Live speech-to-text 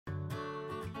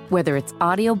Whether it's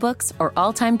audiobooks or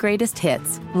all-time greatest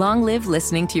hits, long live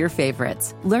listening to your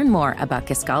favorites. Learn more about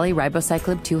Kisqali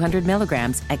Ribociclib 200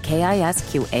 milligrams at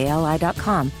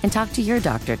KISQALI.com and talk to your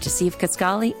doctor to see if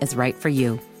Kisqali is right for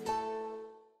you.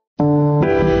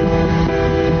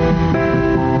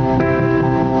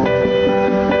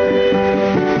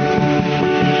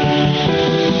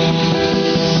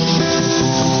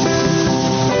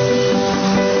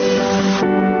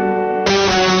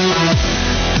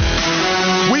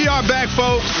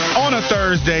 Folks, on a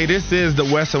Thursday, this is the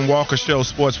Wes and Walker Show,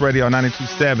 Sports Radio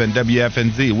 92.7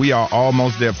 WFNZ. We are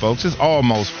almost there, folks. It's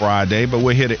almost Friday, but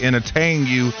we're here to entertain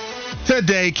you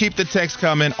today. Keep the text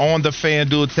coming on the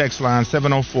FanDuel text line,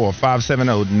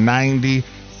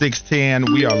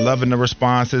 704-570-9610. We are loving the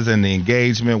responses and the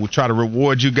engagement. We try to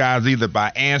reward you guys either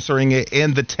by answering it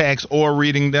in the text or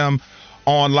reading them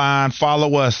online.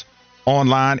 Follow us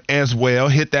online as well.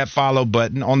 Hit that follow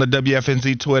button on the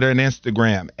WFNZ Twitter and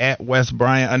Instagram at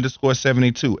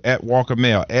WesBryant_72, at Walker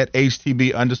Mail, at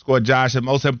HTB_Josh, and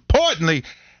most importantly,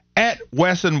 at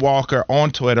Wes and Walker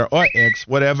on Twitter or X,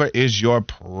 whatever is your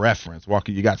preference.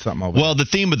 Walker, you got something over there? Well, the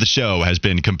theme of the show has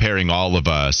been comparing all of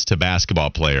us to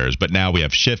basketball players, but now we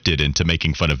have shifted into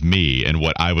making fun of me and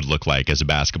what I would look like as a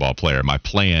basketball player. My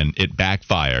plan, it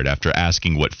backfired after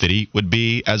asking what Fitty would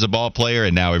be as a ball player,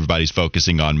 and now everybody's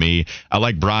focusing on me. I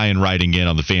like Brian writing in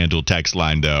on the FanDuel text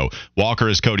line, though. Walker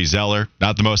is Cody Zeller,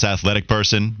 not the most athletic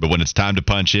person, but when it's time to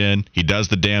punch in, he does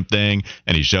the damn thing,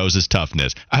 and he shows his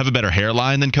toughness. I have a better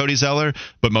hairline than Cody Zeller,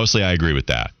 but mostly I agree with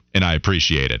that, and I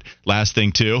appreciate it. Last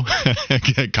thing, too,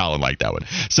 Colin liked that one.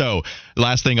 So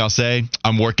last thing I'll say,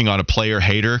 I'm working on a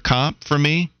player-hater comp for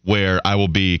me, where I will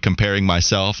be comparing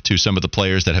myself to some of the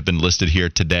players that have been listed here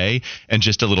today. And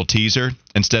just a little teaser,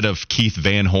 instead of Keith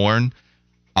Van Horn,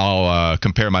 I'll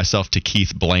compare myself to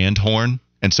Keith Blandhorn.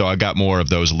 And so I got more of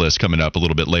those lists coming up a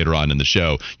little bit later on in the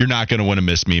show. You're not going to want to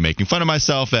miss me making fun of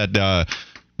myself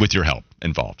with your help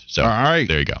involved. So, all right.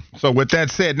 There you go. So with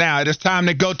that said, now it is time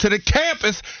to go to the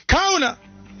campus corner.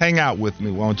 Hang out with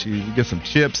me, won't you? You get some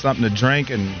chips, something to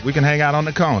drink, and we can hang out on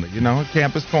the corner,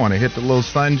 campus corner. Hit the little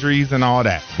sundries and all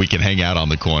that. We can hang out on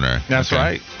the corner. That's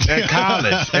right. At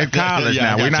college. Yeah,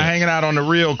 now. We're not hanging out on the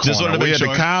real corner. We're at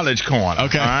the college corner.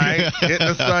 Okay. All right? Hitting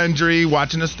the sundry,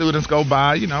 watching the students go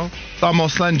by. It's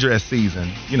almost sundress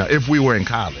season, if we were in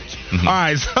college. Mm-hmm. All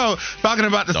right, so talking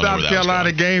about the South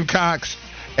Carolina Gamecocks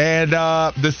and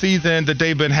the season that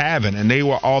they've been having. And they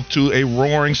were off to a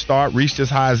roaring start, reached as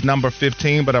high as number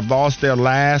 15, but have lost their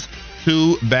last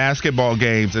two basketball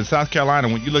games. In South Carolina,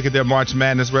 when you look at their March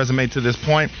Madness resume to this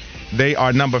point, they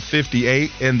are number 58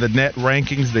 in the net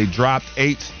rankings. They dropped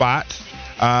 8 spots.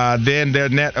 Then their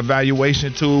net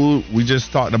evaluation tool, we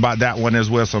just talked about that one as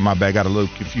well, so my bad, got a little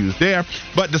confused there.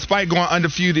 But despite going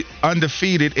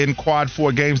undefeated in quad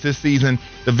 4 games this season,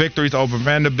 the victories over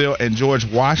Vanderbilt and George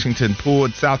Washington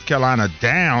pulled South Carolina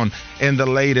down in the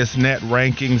latest net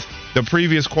rankings. The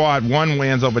previous quad 1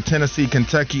 wins over Tennessee,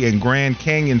 Kentucky, and Grand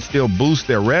Canyon still boost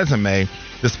their resume,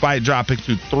 despite dropping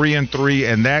to 3-3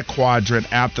 in that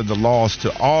quadrant after the loss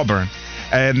to Auburn.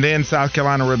 And then South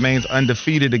Carolina remains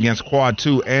undefeated against Quad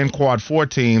 2 and Quad 4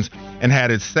 teams and had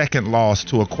its second loss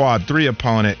to a Quad 3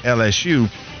 opponent, LSU,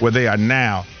 where they are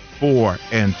now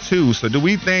 4-2. So do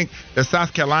we think that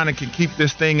South Carolina can keep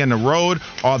this thing in the road,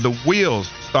 or the wheels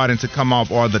starting to come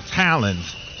off, or the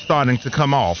talons starting to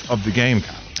come off of the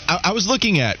Gamecocks? I was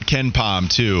looking at Ken Pom,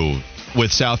 too,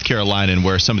 with South Carolina and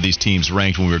where some of these teams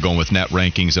ranked when we were going with net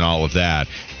rankings and all of that.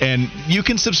 And you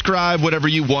can subscribe whatever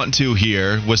you want to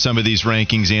here with some of these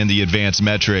rankings and the advanced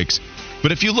metrics.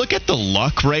 But if you look at the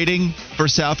luck rating for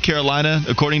South Carolina,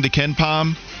 according to Ken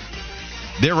Pom,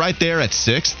 they're right there at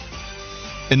 6th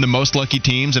in the most lucky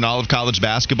teams in all of college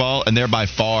basketball, and they're by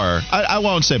far, I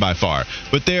won't say by far,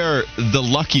 but they're the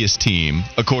luckiest team,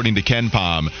 according to Ken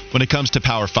Pom, when it comes to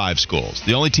Power 5 schools.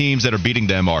 The only teams that are beating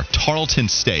them are Tarleton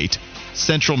State,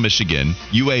 Central Michigan,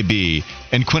 UAB,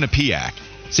 and Quinnipiac.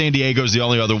 San Diego's the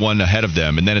only other one ahead of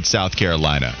them, and then it's South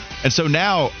Carolina. And so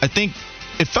now, I think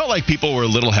it felt like people were a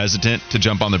little hesitant to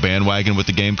jump on the bandwagon with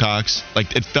the Gamecocks.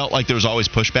 Like, it felt like there was always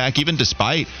pushback, even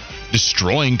despite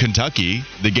destroying Kentucky,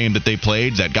 the game that they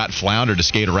played that got Flounder to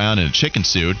skate around in a chicken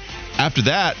suit. After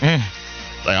that,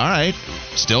 like, all right,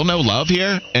 still no love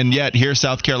here. And yet here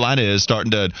South Carolina is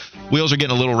starting to, wheels are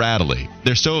getting a little rattly.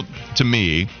 They're still, to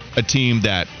me, a team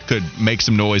that could make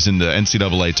some noise in the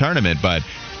NCAA tournament, but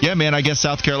Yeah, man, I guess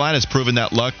South Carolina's proven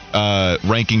that luck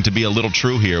ranking to be a little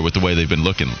true here with the way they've been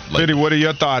looking. Fitty, what are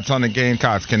your thoughts on the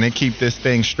Gamecocks? Can they keep this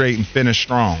thing straight and finish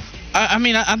strong? I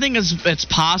mean, I think it's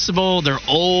possible. They're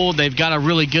old. They've got a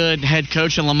really good head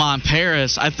coach in Lamont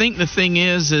Paris. I think the thing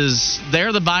is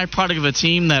they're the byproduct of a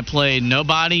team that played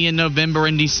nobody in November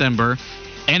and December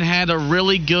and had a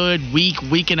really good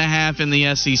week and a half in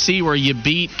the SEC where you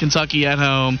beat Kentucky at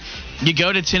home. You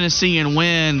go to Tennessee and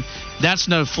win. That's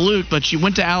no fluke, but you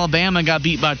went to Alabama and got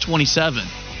beat by 27.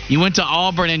 You went to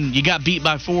Auburn and you got beat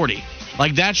by 40.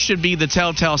 Like, that should be the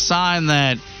telltale sign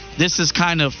that this is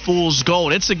kind of fool's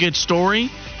gold. It's a good story.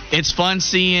 It's fun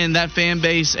seeing that fan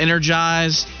base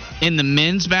energized in the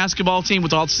men's basketball team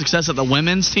with all the success that the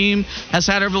women's team has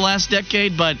had over the last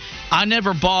decade. But I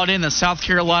never bought in that South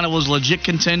Carolina was a legit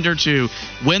contender to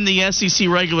win the SEC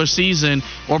regular season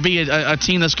or be a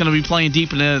team that's going to be playing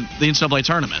deep in the NCAA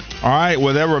tournament. All right,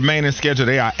 well, their remaining schedule,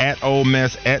 they are at Ole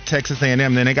Miss, at Texas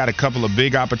A&M. Then they got a couple of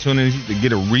big opportunities to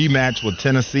get a rematch with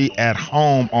Tennessee at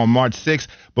home on March 6th.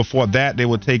 Before that, they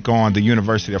will take on the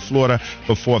University of Florida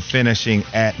before finishing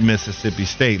at Mississippi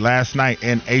State. Last night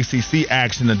in ACC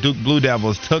action, the Duke Blue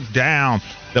Devils took down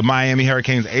the Miami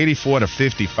Hurricanes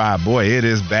 84-55. Boy, it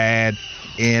is bad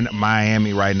in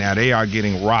Miami right now. They are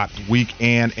getting rocked week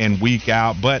in and week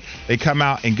out, but they come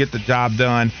out and get the job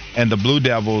done, and the Blue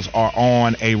Devils are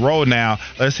on a roll now.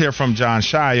 Let's hear from Jon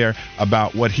Scheyer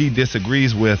about what he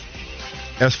disagrees with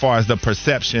as far as the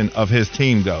perception of his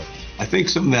team goes. I think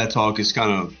some of that talk is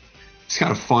kind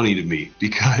of funny to me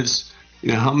because,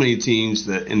 you know, how many teams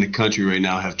that in the country right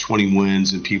now have 20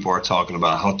 wins and people are talking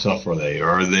about how tough are they,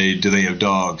 or do they have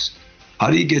dogs? How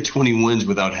do you get 20 wins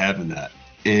without having that?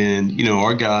 And, you know,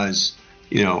 our guys,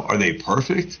 you know, are they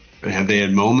perfect? Have they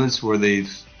had moments where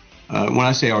they've when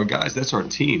I say our guys, that's our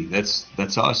team. That's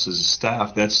us as a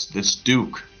staff. That's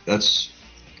Duke. That's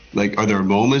like, are there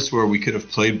moments where we could have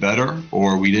played better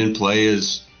or we didn't play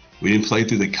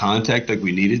through the contact like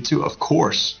we needed to? Of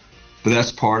course. But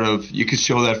that's part of, you could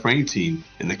show that for any team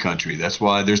in the country. That's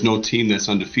why there's no team that's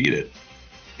undefeated.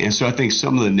 And so I think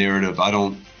some of the narrative,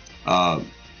 I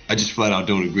just flat out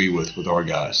don't agree with our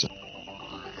guys.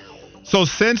 So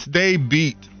since they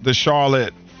beat the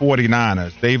Charlotte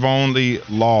 49ers, they've only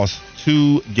lost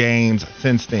 2 games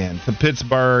since then, to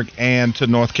Pittsburgh and to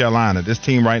North Carolina. This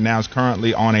team right now is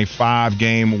currently on a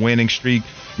 5-game winning streak.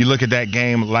 You look at that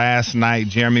game last night,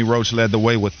 Jeremy Roach led the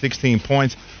way with 16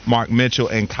 points. Mark Mitchell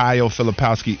and Kyle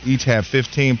Filipowski each had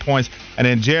 15 points. And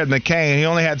then Jared McCain, he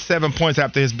only had 7 points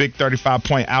after his big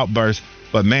 35-point outburst.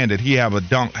 But, man, did he have a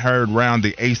dunk heard around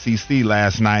the ACC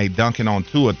last night, dunking on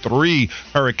 2 or 3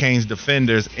 Hurricanes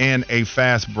defenders in a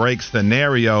fast break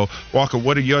scenario. Walker,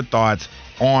 what are your thoughts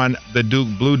on the Duke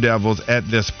Blue Devils at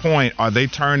this point? Are they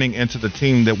turning into the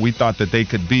team that we thought that they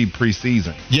could be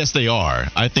preseason? Yes, they are.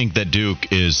 I think that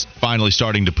Duke is finally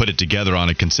starting to put it together on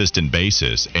a consistent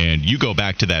basis. And you go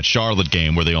back to that Charlotte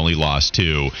game where they only lost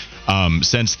 2.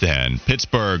 Since then,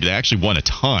 Pittsburgh, they actually won a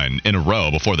ton in a row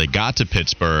before they got to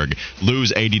Pittsburgh,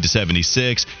 lose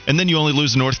 80-76, and then you only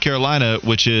lose to North Carolina,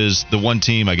 which is the one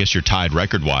team, I guess you're tied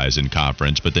record-wise in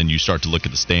conference, but then you start to look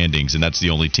at the standings, and that's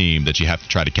the only team that you have to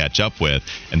try to catch up with,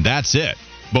 and that's it.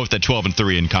 Both at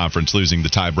 12-3 in conference, losing the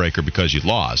tiebreaker because you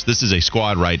lost. This is a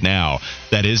squad right now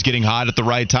that is getting hot at the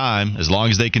right time. As long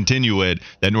as they continue it,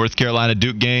 that North Carolina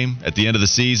Duke game at the end of the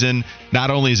season,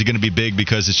 not only is it going to be big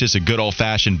because it's just a good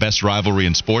old-fashioned best rivalry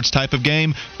in sports type of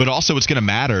game, but also it's going to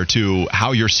matter to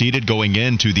how you're seated going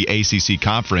into the ACC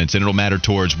conference, and it'll matter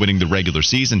towards winning the regular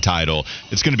season title.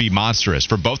 It's going to be monstrous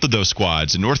for both of those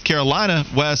squads. And North Carolina,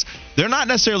 Wes, they're not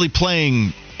necessarily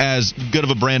playing as good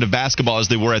of a brand of basketball as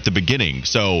they were at the beginning.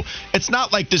 So it's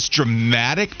not like this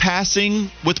dramatic passing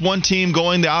with one team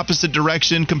going the opposite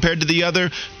direction compared to the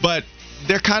other, but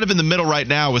they're kind of in the middle right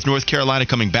now with North Carolina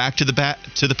coming back to the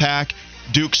pack,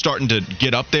 Duke starting to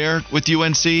get up there with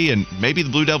UNC, and maybe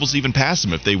the Blue Devils even pass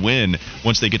them if they win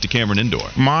once they get to Cameron Indoor.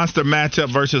 Monster matchup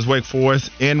versus Wake Forest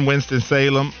in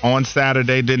Winston-Salem on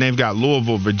Saturday. Then they've got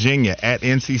Louisville, Virginia at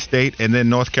NC State, and then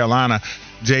North Carolina.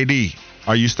 JD,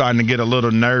 are you starting to get a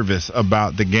little nervous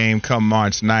about the game come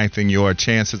March 9th and your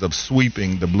chances of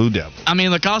sweeping the Blue Devils? I mean,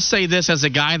 look, I'll say this as a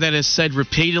guy that has said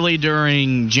repeatedly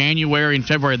during January and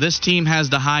February, this team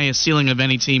has the highest ceiling of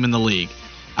any team in the league.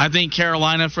 I think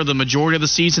Carolina, for the majority of the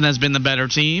season, has been the better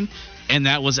team, and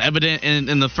that was evident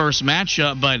in the first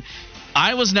matchup. But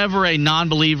I was never a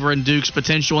non-believer in Duke's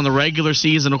potential in the regular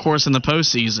season, of course, in the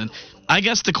postseason. I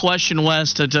guess the question,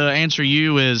 Wes, to answer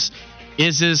you is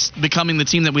this becoming the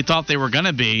team that we thought they were going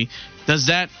to be? Does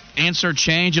that answer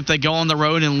change if they go on the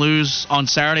road and lose on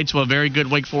Saturday to a very good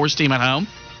Wake Forest team at home?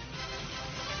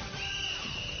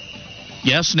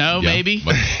 Yes, no, maybe.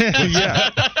 Yeah.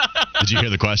 Did you hear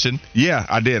the question? Yeah,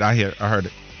 I did. I heard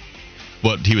it.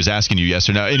 What he was asking you, yes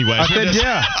or no? Anyway, I said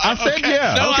yeah. I said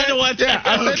yeah. No, okay. I don't want that.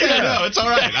 Yeah, I said yeah. No, it's all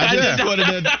right. I just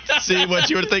wanted to see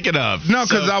what you were thinking of. No,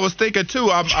 because I was thinking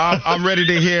too. I'm ready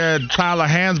to hear Tyler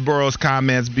Hansborough's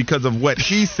comments because of what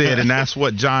he said, and that's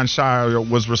what Jon Scheyer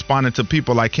was responding to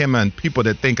people like him and people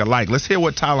that think alike. Let's hear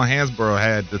what Tyler Hansborough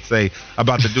had to say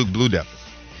about the Duke Blue Devils.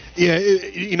 Yeah,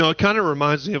 it kind of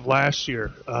reminds me of last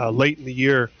year. Late in the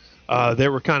year, they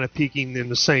were kind of peaking in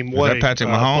the same way. Is that Patrick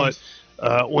Mahomes?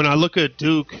 But when I look at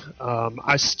Duke,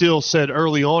 I still said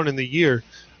early on in the year,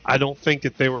 I don't think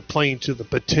that they were playing to the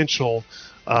potential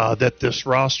that this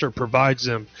roster provides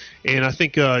them. And I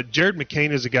think Jared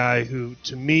McCain is a guy who,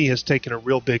 to me, has taken a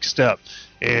real big step.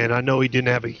 And I know he didn't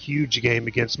have a huge game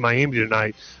against Miami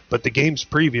tonight, but the games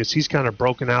previous, he's kind of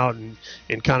broken out and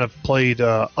kind of played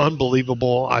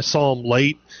unbelievable. I saw him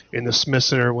late in the Smith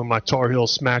Center when my Tar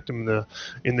Heels smacked him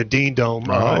in the Dean Dome.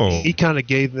 He kind of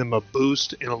gave them a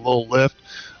boost and a little lift.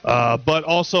 But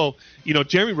also,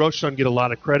 Jeremy Roach doesn't get a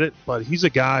lot of credit, but he's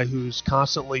a guy who's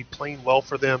constantly playing well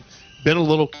for them, been a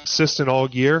little consistent all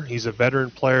year. He's a veteran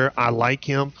player. I like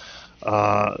him.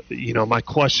 My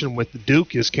question with the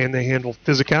Duke is, can they handle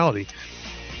physicality?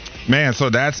 Man, so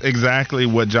that's exactly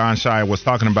what Jon Scheyer was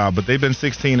talking about. But they've been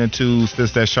 16-2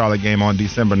 since that Charlotte game on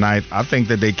December 9th. I think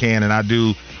that they can, and I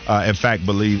do, in fact,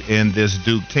 believe in this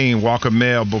Duke team. Walker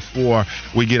Mail, before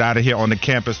we get out of here on the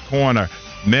campus corner,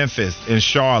 Memphis and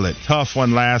Charlotte. Tough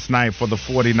one last night for the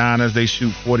 49ers. They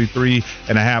shoot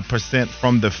 43.5%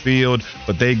 from the field,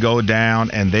 but they go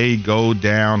down, and they go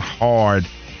down hard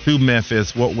to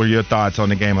Memphis. What were your thoughts on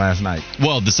the game last night?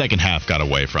 Well, the second half got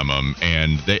away from them,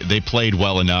 and they played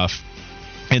well enough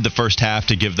in the first half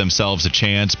to give themselves a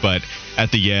chance, but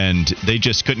at the end, they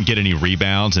just couldn't get any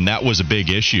rebounds, and that was a big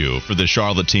issue for the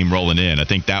Charlotte team rolling in. I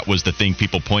think that was the thing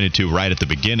people pointed to right at the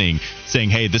beginning, saying,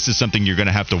 hey, this is something you're going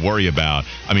to have to worry about.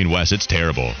 I mean, Wes, it's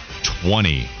terrible.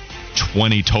 20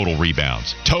 total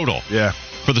rebounds. Total. Yeah.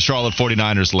 For the Charlotte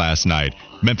 49ers last night.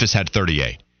 Memphis had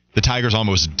 38. The Tigers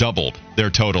almost doubled their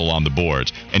total on the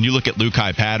boards. And you look at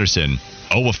Lukai Patterson,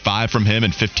 0 of 5 from him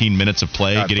in 15 minutes of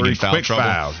play, getting in foul trouble.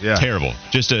 Fouls, yeah. Terrible.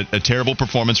 Just a terrible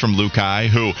performance from Lukai,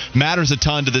 who matters a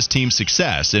ton to this team's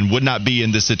success and would not be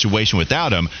in this situation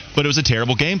without him. But it was a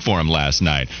terrible game for him last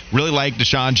night. Really like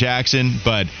Deshaun Jackson,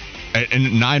 but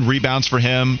and 9 rebounds for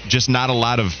him, just not a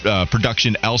lot of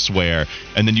production elsewhere.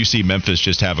 And then you see Memphis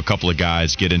just have a couple of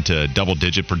guys get into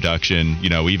double-digit production,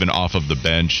 even off of the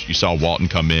bench. You saw Walton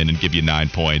come in and give you 9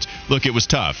 points. Look, it was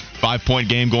tough. 5-point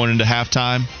game going into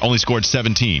halftime, only scored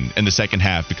 17 in the second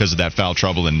half because of that foul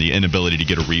trouble and the inability to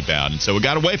get a rebound. And so it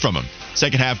got away from him.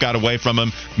 Second half got away from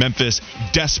him. Memphis,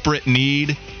 desperate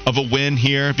need of a win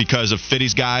here because of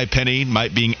Fitty's guy, Penny,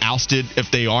 might being ousted if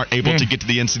they aren't able to get to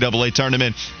the NCAA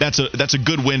tournament. That's a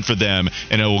good win for them,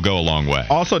 and it will go a long way.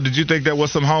 Also, did you think there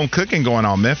was some home cooking going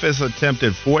on? Memphis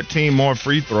attempted 14 more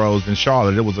free throws than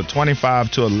Charlotte. It was a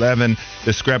 25-11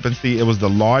 discrepancy. It was the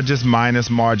largest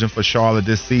minus margin for Charlotte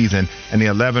this season, and the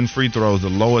 11 free throws, the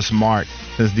lowest mark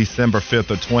since December 5th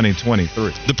of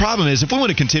 2023. The problem is, if we want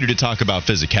to continue to talk about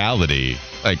physicality,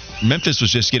 like Memphis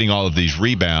was just getting all of these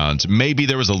rebounds. Maybe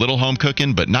there was a little home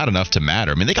cooking, but not enough to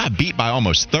matter. I mean, they got beat by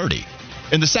almost 30.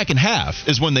 In the second half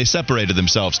is when they separated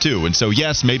themselves, too. And so,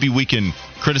 yes, maybe we can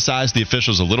criticize the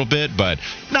officials a little bit, but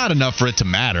not enough for it to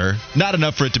matter. Not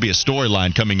enough for it to be a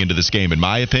storyline coming into this game, in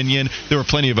my opinion. There were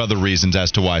plenty of other reasons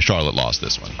as to why Charlotte lost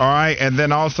this one. All right, and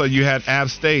then also you had App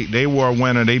State. They were a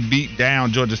winner. They beat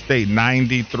down Georgia State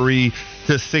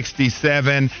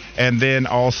 93-67. And then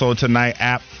also tonight,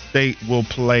 App State will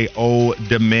play Old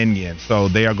Dominion. So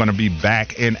they are going to be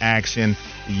back in action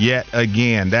yet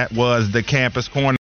again. That was the Campus Corner.